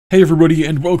Hey everybody,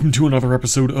 and welcome to another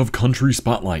episode of Country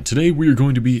Spotlight. Today we are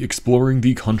going to be exploring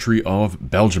the country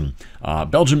of Belgium.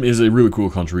 Belgium is a really cool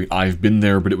country. I've been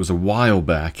there, but it was a while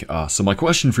back. So my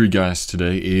question for you guys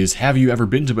today is, have you ever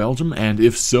been to Belgium? And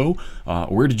if so,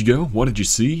 where did you go? What did you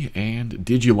see? And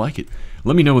did you like it?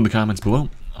 Let me know in the comments below.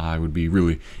 I would be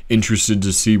really interested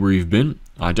to see where you've been.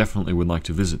 I definitely would like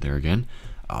to visit there again.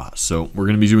 So we're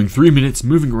going to be doing 3 minutes.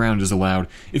 Moving around is allowed.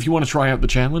 If you want to try out the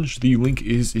challenge, the link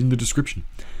is in the description.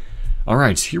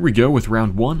 Alright, here we go with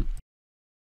round 1.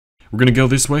 We're going to go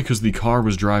this way because the car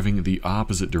was driving the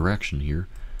opposite direction here.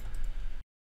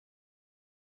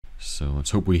 So let's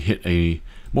hope we hit a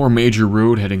more major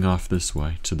road heading off this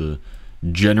way to the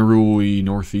generally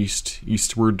northeast,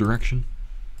 eastward direction.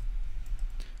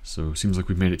 So seems like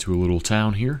we've made it to a little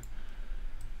town here.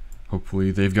 Hopefully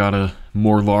they've got a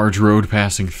more large road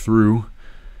passing through.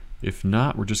 If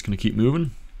not, we're just going to keep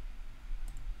moving.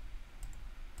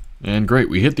 And great,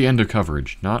 we hit the end of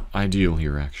coverage. Not ideal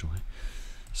here, actually.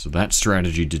 So that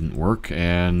strategy didn't work,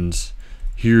 and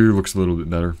here looks a little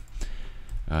bit better.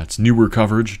 It's newer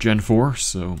coverage, Gen 4,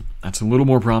 so that's a little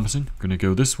more promising. We're going to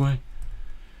go this way.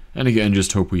 And again,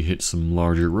 just hope we hit some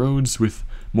larger roads with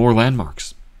more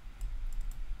landmarks.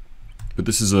 But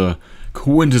this is a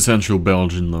quintessential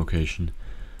Belgian location.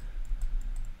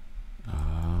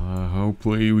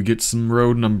 Hopefully we get some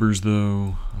road numbers,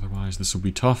 though. Otherwise, this will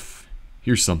be tough.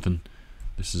 Here's something.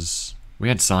 We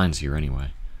had signs here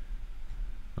anyway.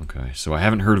 Okay, so I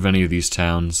haven't heard of any of these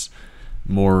towns.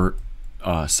 More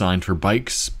signed for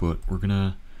bikes, but we're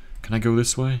gonna... Can I go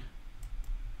this way?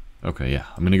 Okay, yeah,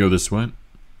 I'm gonna go this way.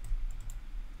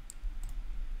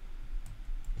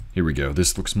 Here we go.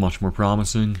 This looks much more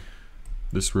promising.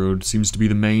 This road seems to be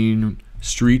the main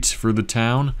street for the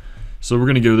town. So we're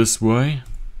gonna go this way.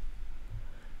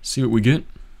 See what we get.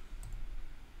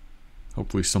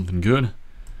 Hopefully something good.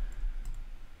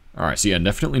 Alright, so yeah,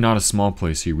 definitely not a small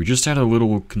place here. We just had a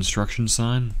little construction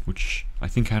sign, which I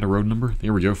think had a road number.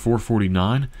 There we go,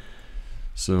 449.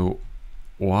 So,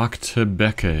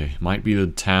 Wachtebeke might be the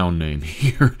town name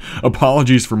here.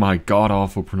 Apologies for my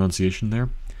god-awful pronunciation there.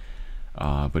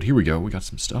 But here we go, we got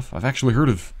some stuff. I've actually heard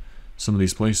of some of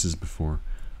these places before.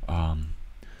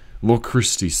 Loch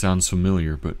Christie sounds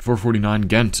familiar, but 449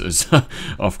 Ghent is,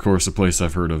 of course, a place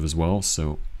I've heard of as well,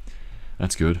 so...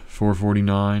 That's good.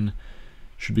 449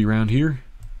 should be around here.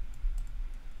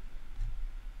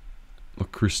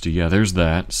 Look, Christie. Yeah, there's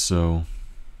that. So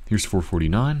here's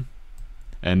 449.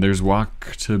 And there's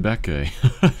Wachtebeke.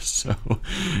 So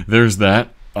there's that.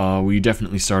 We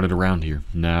definitely started around here.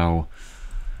 Now,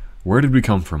 where did we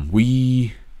come from?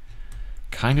 We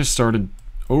kind of started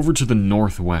over to the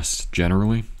northwest,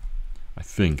 generally. I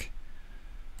think.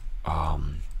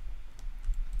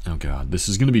 Oh god, this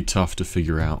is going to be tough to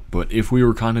figure out, but if we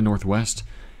were kind of northwest,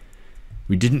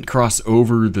 we didn't cross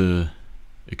over the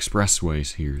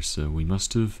expressways here, so we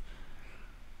must have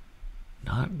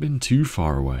not been too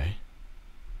far away.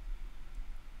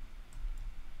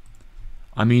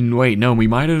 I mean, wait, no, we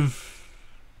might have...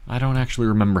 I don't actually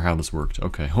remember how this worked.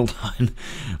 Okay, hold on.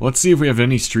 Let's see if we have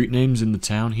any street names in the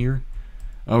town here.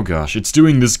 Oh gosh, it's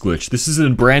doing this glitch. This is a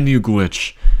brand new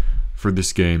glitch for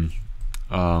this game.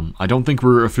 I don't think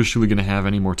we're officially going to have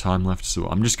any more time left, so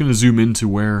I'm just going to zoom into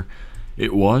where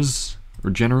it was, or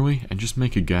generally, and just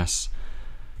make a guess,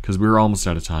 because we're almost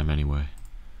out of time anyway.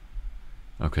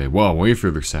 Okay, well, way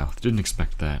further south. Didn't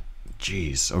expect that.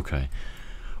 Jeez, okay.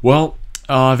 Well,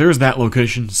 there's that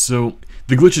location, so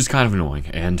the glitch is kind of annoying,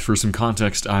 and for some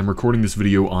context, I'm recording this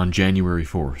video on January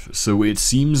 4th, so it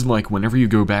seems like whenever you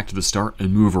go back to the start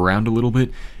and move around a little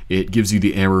bit, it gives you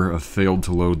the error of failed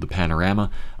to load the panorama,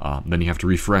 then you have to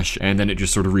refresh, and then it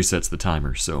just sort of resets the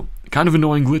timer. So, kind of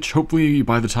annoying glitch. Hopefully,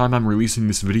 by the time I'm releasing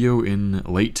this video in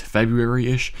late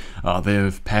February-ish, they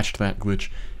have patched that glitch.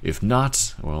 If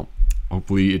not, well,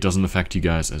 hopefully it doesn't affect you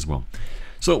guys as well.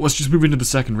 So, let's just move into the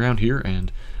second round here, and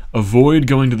avoid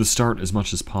going to the start as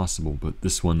much as possible, but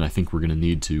this one I think we're going to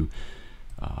need to.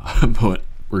 But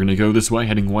we're going to go this way,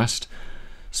 heading west.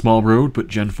 Small road, but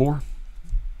Gen 4.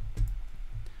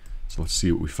 So let's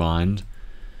see what we find.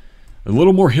 A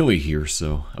little more hilly here,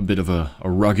 so a bit of a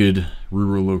rugged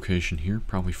rural location here,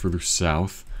 probably further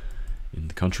south in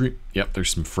the country. Yep,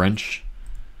 there's some French.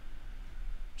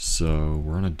 So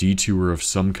we're on a detour of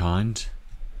some kind.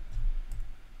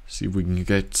 See if we can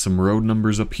get some road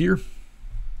numbers up here.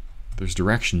 There's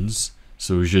directions.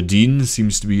 So Jadine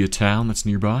seems to be a town that's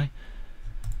nearby.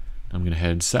 I'm going to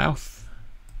head south.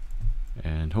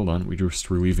 And hold on, we're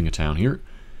leaving a town here.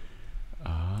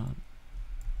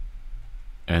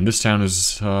 And this town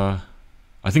is, I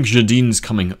think Jadine's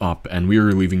coming up, and we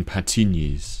are leaving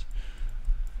Patigny's.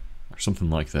 Our something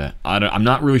like that. I'm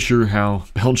not really sure how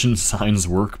Belgian signs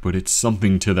work, but it's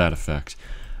something to that effect.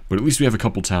 But at least we have a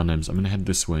couple town names. I'm going to head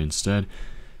this way instead,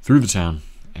 through the town,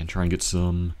 and try and get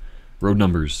some road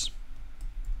numbers.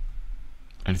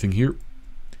 Anything here?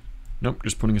 Nope,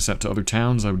 just putting us out to other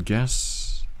towns, I would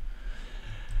guess.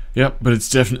 Yep, but it's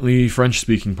definitely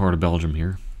French-speaking part of Belgium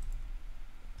here.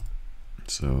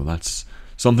 So that's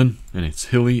something, and it's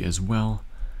hilly as well.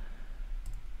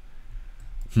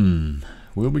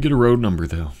 Will we get a road number,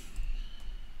 though?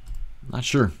 Not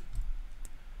sure.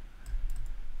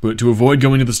 But to avoid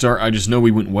going to the start, I just know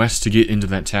we went west to get into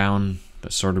that town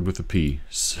that started with a P.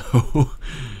 So,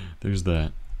 there's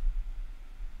that.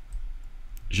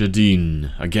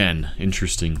 Jardin. Again,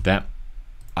 interesting. That,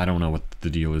 I don't know what the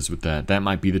deal is with that. That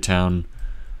might be the town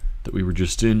that we were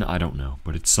just in. I don't know,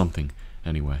 but it's something.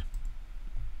 Anyway.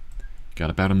 Got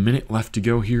about a minute left to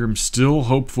go here. I'm still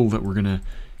hopeful that we're going to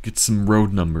get some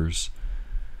road numbers.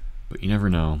 But you never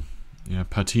know. Yeah,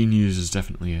 Patignes is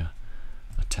definitely a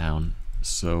town.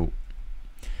 So,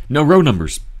 no road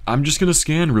numbers. I'm just going to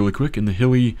scan really quick in the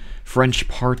hilly French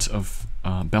part of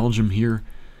Belgium here.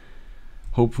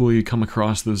 Hopefully come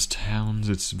across those towns.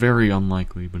 It's very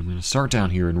unlikely, but I'm going to start down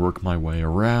here and work my way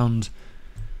around.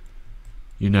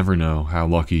 You never know how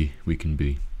lucky we can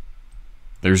be.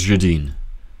 There's Jardin.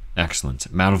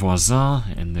 Excellent.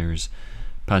 Malvoisin, and there's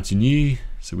Patigny.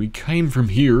 So we came from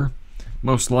here,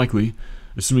 most likely,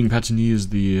 assuming Patigny is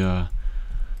the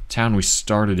town we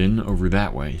started in over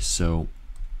that way. So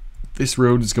this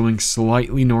road is going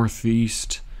slightly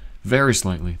northeast, very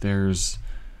slightly. There's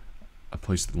a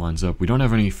place that lines up. We don't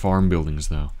have any farm buildings,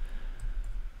 though,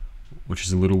 which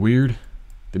is a little weird.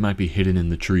 They might be hidden in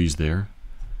the trees there,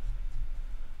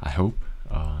 I hope.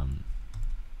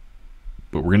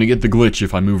 But we're going to get the glitch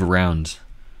if I move around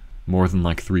more than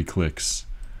like 3 clicks.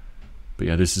 But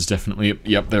yeah, this is definitely...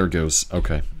 Yep, there it goes.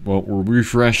 Okay, well, we'll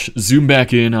refresh, zoom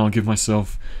back in. I'll give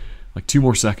myself like 2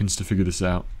 more seconds to figure this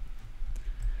out.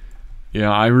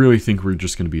 Yeah, I really think we're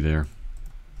just going to be there.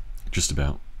 Just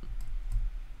about.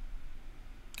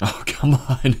 Oh, come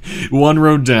on. 1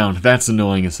 road down. That's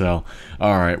annoying as hell.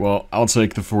 Alright, well, I'll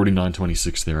take the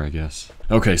 4926 there, I guess.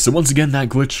 Okay, so once again, that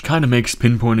glitch kind of makes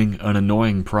pinpointing an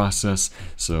annoying process.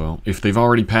 So, if they've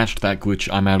already patched that glitch,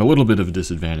 I'm at a little bit of a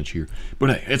disadvantage here.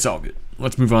 But hey, it's all good.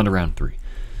 Let's move on to round 3.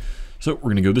 So, we're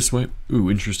going to go this way.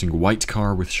 Ooh, interesting. White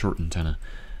car with short antenna.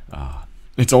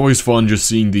 It's always fun just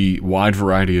seeing the wide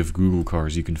variety of Google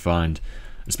cars you can find.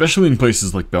 Especially in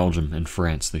places like Belgium and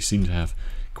France. They seem to have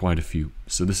quite a few.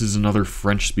 So this is another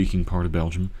French-speaking part of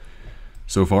Belgium.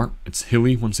 So far, it's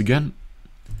hilly once again.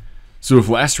 So if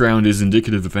last round is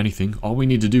indicative of anything, all we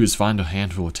need to do is find a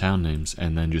handful of town names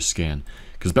and then just scan.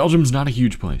 Because Belgium's not a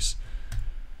huge place.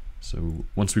 So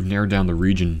once we've narrowed down the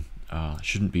region, it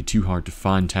shouldn't be too hard to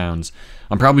find towns.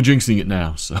 I'm probably jinxing it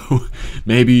now, so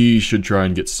maybe should try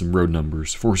and get some road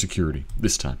numbers for security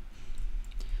this time.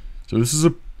 So this is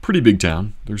a pretty big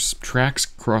town. There's tracks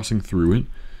crossing through it.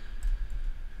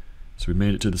 So we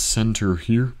made it to the center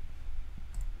here.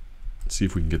 Let's see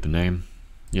if we can get the name.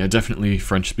 Yeah, definitely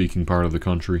French-speaking part of the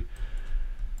country.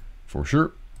 For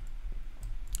sure.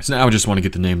 So now I just want to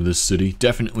get the name of this city.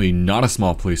 Definitely not a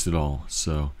small place at all.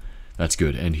 So that's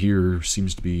good. And here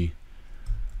seems to be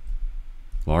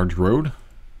large road.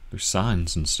 There's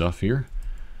signs and stuff here.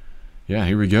 Yeah,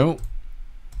 here we go.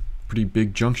 Pretty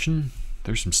big junction.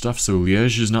 There's some stuff. So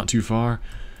Liège is not too far.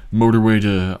 Motorway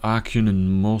to Aachen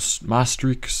and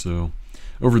Maastricht, so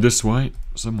over this way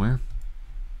somewhere.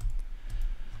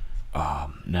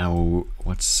 Now,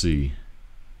 let's see.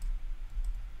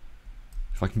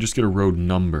 If I can just get a road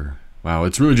number. Wow,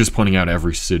 it's really just pointing out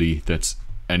every city that's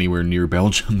anywhere near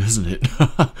Belgium, isn't it?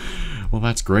 Well,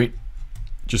 that's great.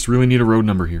 Just really need a road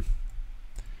number here.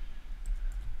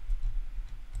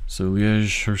 So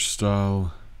Liège,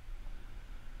 Herstal...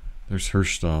 There's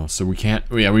Herstal, so we can't...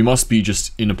 Oh yeah, we must be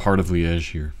just in a part of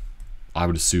Liège here, I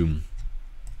would assume.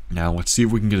 Now, let's see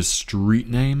if we can get a street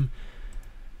name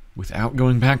without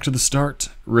going back to the start.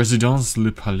 Résidence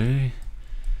Le Palais.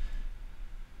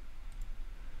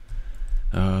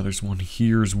 There's one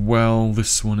here as well.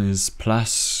 This one is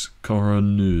Place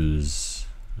Coroneuse.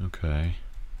 Okay.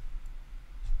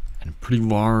 And a pretty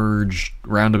large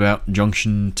roundabout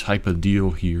junction type of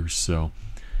deal here, so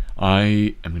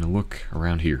I am going to look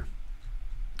around here.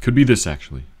 Could be this,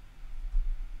 actually.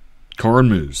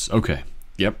 Cornemuse. Okay.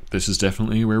 Yep, this is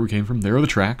definitely where we came from. There are the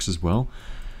tracks as well.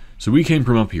 So we came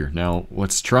from up here. Now,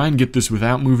 let's try and get this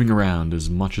without moving around as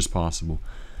much as possible.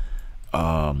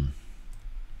 I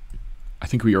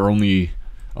think we are only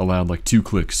allowed like 2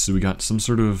 clicks, so we got some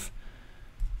sort of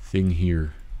thing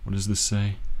here. What does this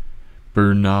say?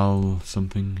 Bernal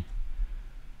something.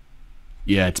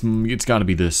 Yeah, it's got to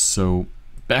be this. So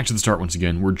back to the start once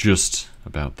again. We're just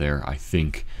about there, I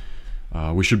think.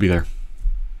 We should be there.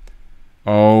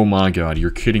 Oh my god,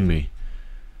 you're kidding me.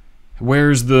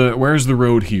 Where's the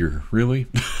road here? Really?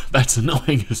 That's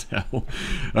annoying as hell.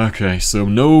 Okay, so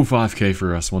no 5K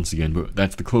for us once again, but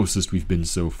that's the closest we've been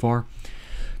so far.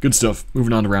 Good stuff.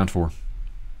 Moving on to round 4.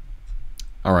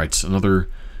 Alright, another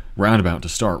roundabout to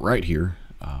start right here.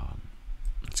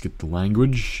 Let's get the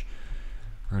language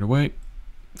right away.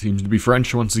 Seems to be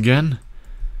French once again.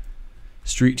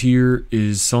 Street here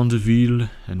is Centreville,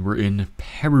 and we're in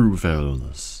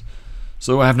Pérouvelles.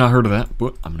 So I have not heard of that,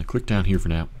 but I'm going to click down here for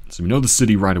now. So we know the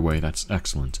city right away. That's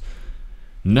excellent.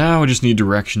 Now I just need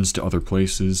directions to other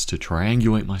places to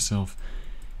triangulate myself,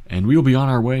 and we'll be on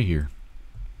our way here.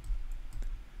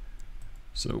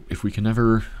 So if we can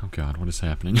ever... Oh god, what is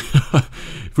happening?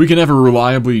 If we can ever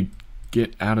reliably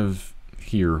get out of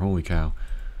here, holy cow.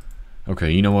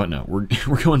 Okay, you know what? No,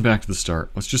 we're going back to the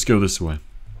start. Let's just go this way.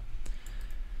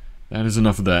 That is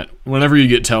enough of that. Whenever you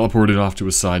get teleported off to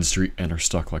a side street and are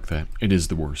stuck like that, it is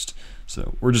the worst.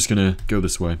 So we're just gonna go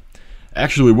this way.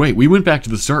 Actually, wait, we went back to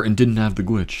the start and didn't have the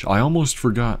glitch. I almost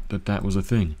forgot that that was a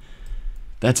thing.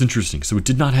 That's interesting. So it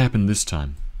did not happen this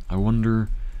time. I wonder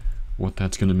what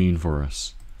that's gonna mean for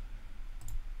us.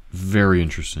 Very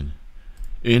interesting.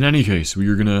 In any case, we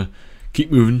are gonna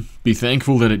keep moving, be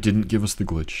thankful that it didn't give us the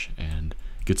glitch, and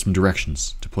get some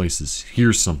directions to places.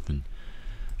 Here's something.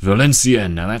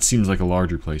 Valenciennes. Now that seems like a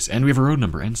larger place. And we have a road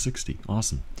number, N60.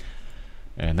 Awesome.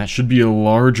 And that should be a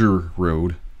larger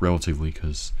road, relatively,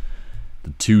 because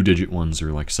the 2-digit ones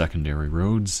are like secondary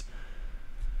roads.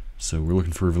 So we're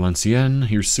looking for Valenciennes.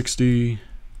 Here's 60.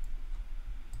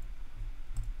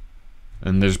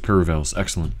 And there's Pérouvelles.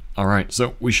 Excellent. Alright,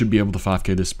 so we should be able to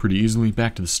 5K this pretty easily.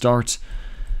 Back to the start.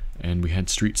 And we had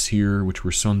streets here, which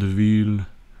were Centreville.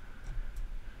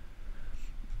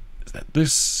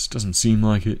 This doesn't seem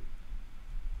like it.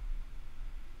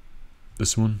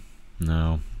 This one?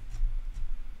 No.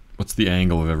 What's the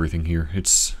angle of everything here?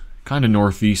 It's kind of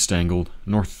northeast angled.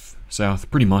 North-south,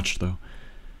 pretty much, though.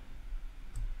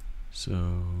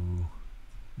 So...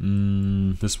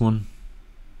 this one?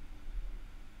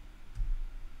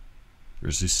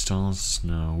 Resistance?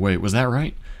 No. Wait, was that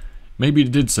right? Maybe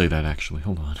it did say that, actually.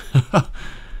 Hold on.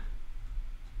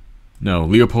 No,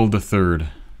 Leopold III.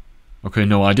 Okay,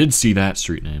 no, I did see that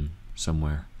street name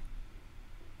somewhere.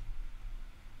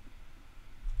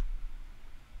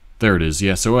 There it is.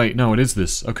 Yeah, so wait, no, it is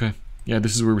this. Okay. Yeah,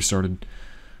 this is where we started.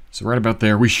 So right about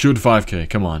there, we should 5K.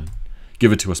 Come on.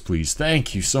 Give it to us, please.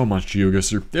 Thank you so much,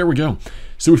 GeoGuessr. There we go.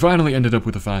 So we finally ended up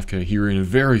with a 5K here in a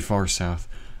very far south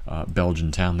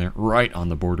Belgian town there, right on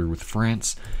the border with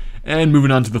France. And moving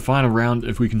on to the final round,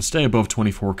 if we can stay above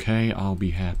 24K, I'll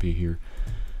be happy here.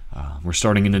 We're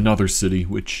starting in another city,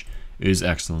 which is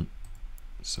excellent.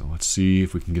 So let's see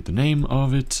if we can get the name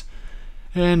of it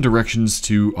and directions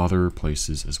to other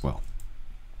places as well.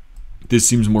 This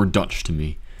seems more Dutch to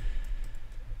me.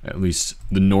 At least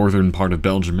the northern part of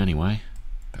Belgium anyway.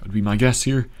 That would be my guess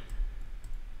here.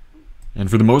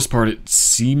 And for the most part, it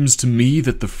seems to me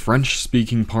that the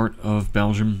French-speaking part of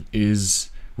Belgium is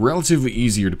relatively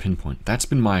easier to pinpoint. That's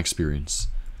been my experience.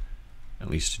 At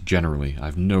least generally. I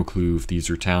have no clue if these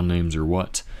are town names or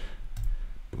what.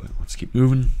 But let's keep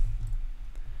moving.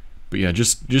 But yeah,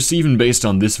 just even based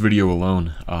on this video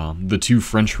alone, the 2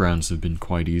 French rounds have been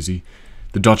quite easy.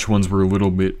 The Dutch ones were a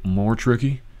little bit more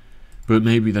tricky, but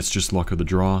maybe that's just luck of the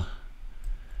draw.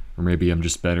 Or maybe I'm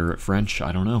just better at French,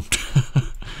 I don't know.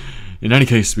 In any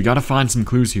case, we gotta find some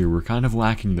clues here. We're kind of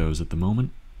lacking those at the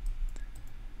moment.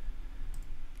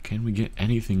 Can we get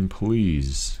anything,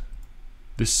 please?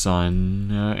 This sign,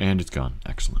 and it's gone.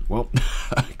 Excellent. Well,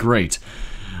 great.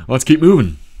 Let's keep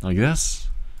moving, I guess.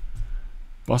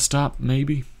 Bus stop,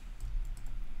 maybe?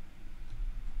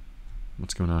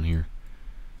 What's going on here?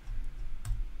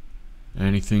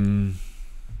 Anything?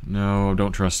 No,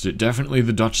 don't trust it. Definitely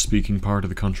the Dutch-speaking part of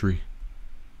the country.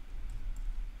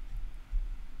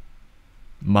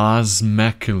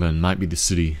 Maasmechelen might be the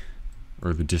city,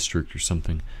 or the district or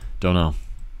something. Don't know.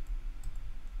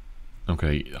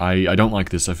 Okay, I don't like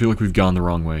this. I feel like we've gone the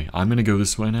wrong way. I'm gonna go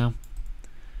this way now.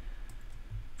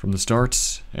 From the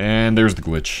start, and there's the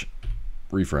glitch.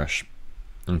 Refresh.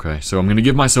 Okay, so I'm gonna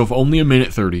give myself only a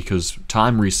minute 30, because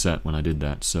time reset when I did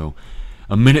that, so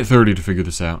a minute 30 to figure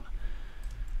this out.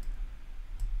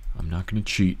 I'm not gonna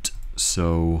cheat,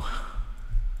 so...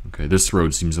 Okay, this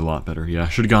road seems a lot better. Yeah, I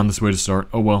should have gone this way to start.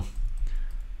 Oh well.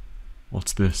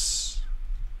 What's this?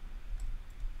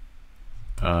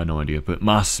 No idea, but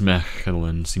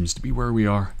Maasmechelen seems to be where we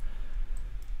are.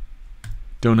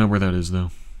 Don't know where that is,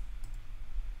 though.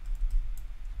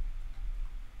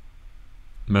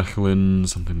 Mechelen,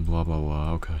 something blah blah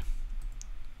blah, okay.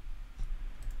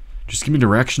 Just give me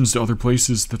directions to other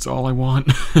places, that's all I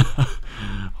want.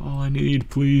 All I need,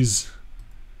 please.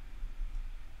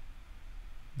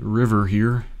 The river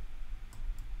here.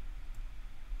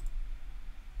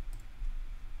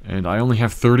 And I only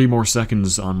have 30 more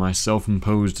seconds on my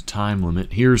self-imposed time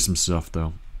limit. Here's some stuff,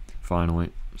 though, finally.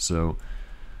 So,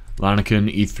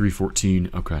 Lanaken,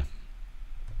 E314, okay.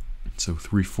 So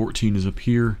 314 is up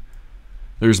here.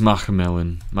 There's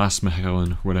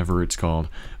Masmechelen, whatever it's called.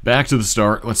 Back to the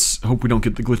start. Let's hope we don't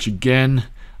get the glitch again.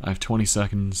 I have 20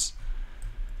 seconds.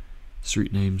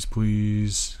 Street names,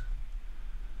 please.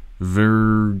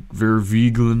 Vilgen.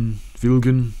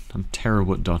 I'm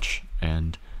terrible at Dutch.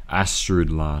 And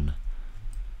Astridlaan.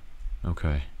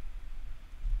 Okay.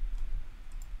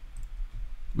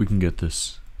 We can get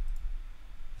this.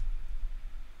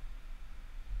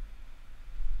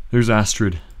 There's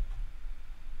Astrid.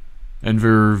 And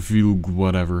Vervilg,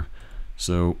 whatever.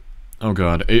 So, oh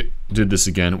god, it did this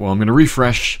again. Well, I'm going to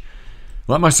refresh.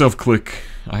 Let myself click.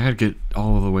 I had to get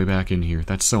all the way back in here.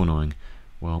 That's so annoying.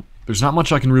 Well, there's not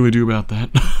much I can really do about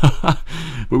that.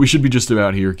 But we should be just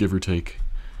about here, give or take.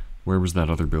 Where was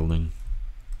that other building?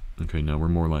 Okay, no, we're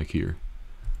more like here.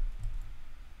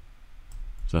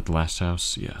 Is that the last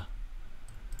house? Yeah.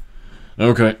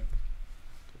 Okay.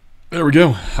 There we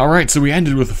go. Alright, so we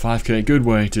ended with a 5k. Good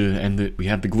way to end it. We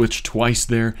had the glitch twice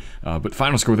there, but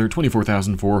final score there,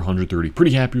 24,430.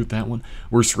 Pretty happy with that one.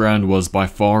 Worst round was by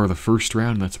far the first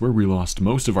round. That's where we lost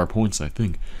most of our points, I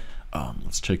think.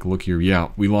 Let's take a look here. Yeah,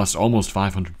 we lost almost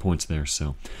 500 points there,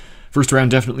 so... First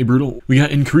round, definitely brutal. We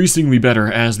got increasingly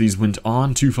better as these went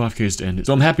on. 2 5ks to end it.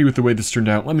 So I'm happy with the way this turned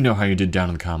out. Let me know how you did down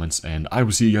in the comments, and I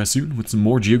will see you guys soon with some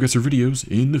more GeoGuessr videos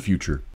in the future.